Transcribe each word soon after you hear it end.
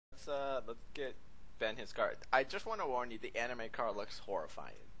let's get Ben his card. I just want to warn you, the anime card looks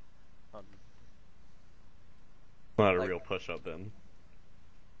horrifying. Not a real push-up, Ben.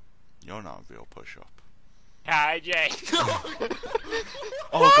 You're not a real push-up. Hi, Jay.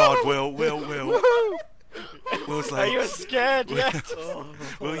 Oh God, Will. Will's Are legs. you scared yet?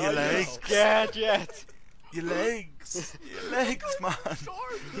 Will, your Are you legs. scared yet? Your legs, man.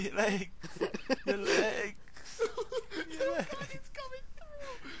 Your legs, your legs, your legs,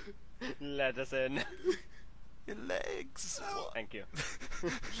 Let us in. your legs. Thank you.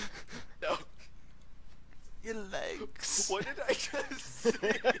 No. Your legs. What did I just say?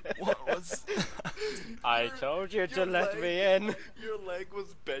 What was? I told you to Your let leg- me in. Your leg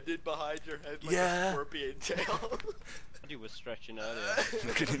was bended behind your head like Yeah. a scorpion tail. He was stretching earlier.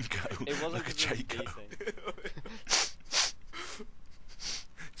 Look at him go. It wasn't Look at because Jake he go. was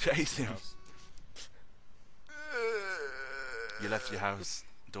Chase him. You left your house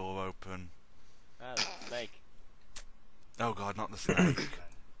door open. Ah, snake. Oh God, not the snake.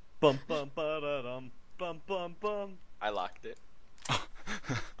 Bum bum ba da dum bum bum bum. I locked it.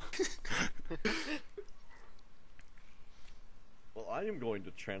 Well, I am going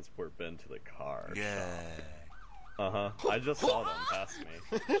to transport Ben to the car. Yeah. I just saw them pass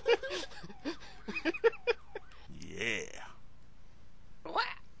me. Yeah.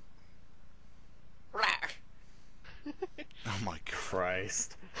 Oh my God.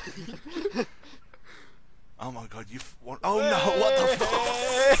 Christ. Oh my God, what? Oh no, what the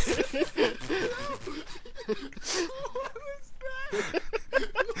fuck? What was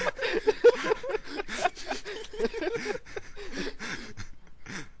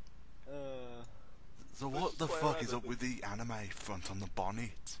So what the fuck is up with the anime front on the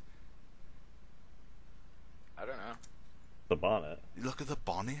bonnet? I don't know. The bonnet. Look at the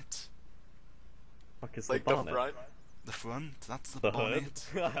bonnet. Fuck is Like the the bonnet? front. The front, that's the, The bonnet.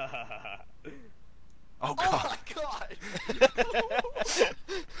 hood. Oh Oh God. my God!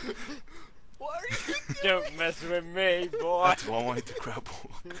 What are you doing? Don't mess with me, boy. That's one way to crab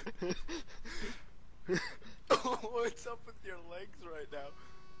walk. What's up with your legs right now?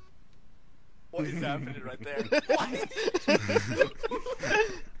 What is happening right there?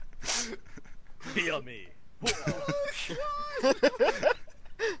 Feel me.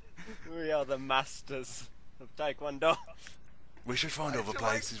 We are the masters of Taekwondo. We should find other You're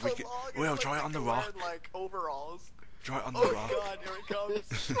places. like We could. so long, it's We'll like try it they on the can rock. wear, like overalls. Try it on the Oh rock. God, here it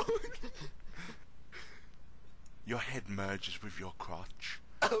comes. Your head merges with your crotch.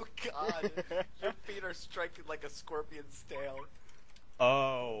 Oh God, your feet are striking like a scorpion's tail.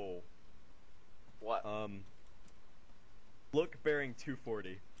 Oh. What? Look bearing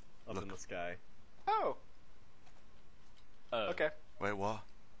 240 up Look. in the sky. Oh. Okay. Wait, what?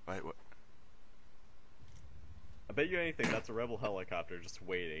 Wait, what? I bet you anything that's a rebel helicopter just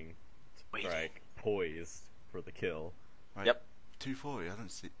waiting to strike, poised for the kill. Wait, Yep. 240. I don't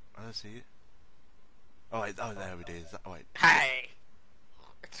see it. Oh wait. Oh, there it is. Oh wait. Hey.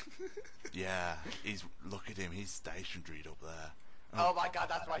 Yeah. Look at him. He's stationary up there. Oh my God,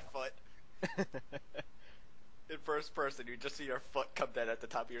 that's my foot. In first person, you just see your foot come dead at the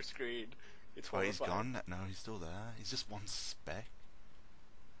top of your screen. It's Oh, he's horrifying. gone. No, he's still there. He's just one speck.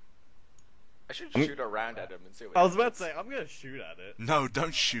 I should shoot around at him and see what I was about happens. to say, I'm gonna shoot at it. No,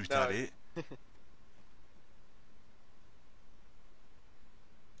 don't shoot No. at it.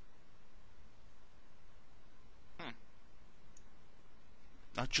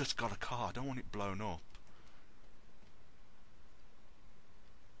 I just got a car. I don't want it blown up.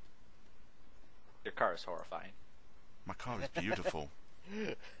 Your car is horrifying. My car is beautiful.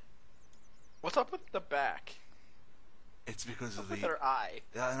 What's up with the back? It's because of What's with the. her eye?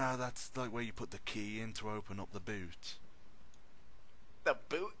 Yeah, no, that's like where you put the key in to open up the boot. The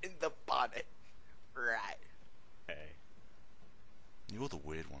boot in the bonnet. Right. Hey. You're the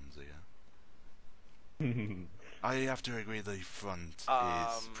weird ones here. I have to agree the front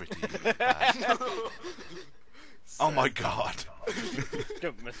is pretty bad. Oh my God.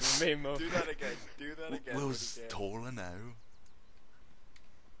 Don't mess with me, Mo. Do that again. Do that again. Will's when you can. taller now.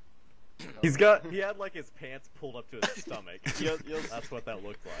 He had like his pants pulled up to his stomach. That's what that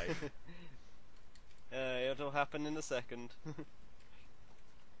looked like. It'll happen in a second.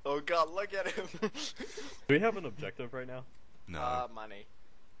 Oh God, look at him. Do we have an objective right now? No. Money.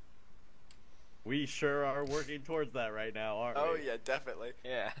 We sure are working towards that right now, aren't we? Oh yeah, definitely.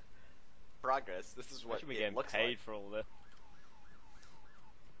 Yeah. Progress. This is I what should be it getting looks paid like. for all this.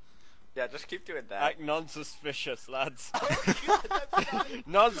 Yeah, just keep doing that. Act non-suspicious, lads. Oh God, that's not...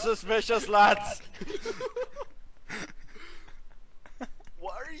 Non-suspicious, lads.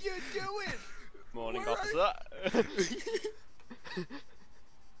 What are you doing? Morning, Where officer.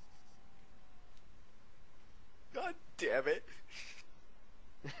 damn it.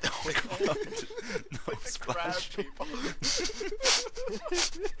 Oh god. No Like the crab splash. people.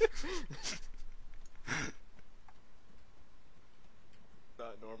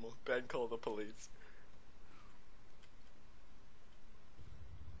 Not normal. Ben, call the police.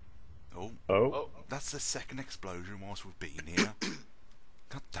 Oh, Oh. that's the second explosion whilst we've been here.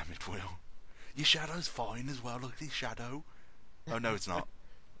 God damn it, Will. Your shadow's fine as well, look at his shadow. Oh no, it's not.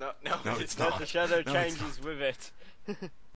 No, No, it's No, not. the shadow No, it's changes with it.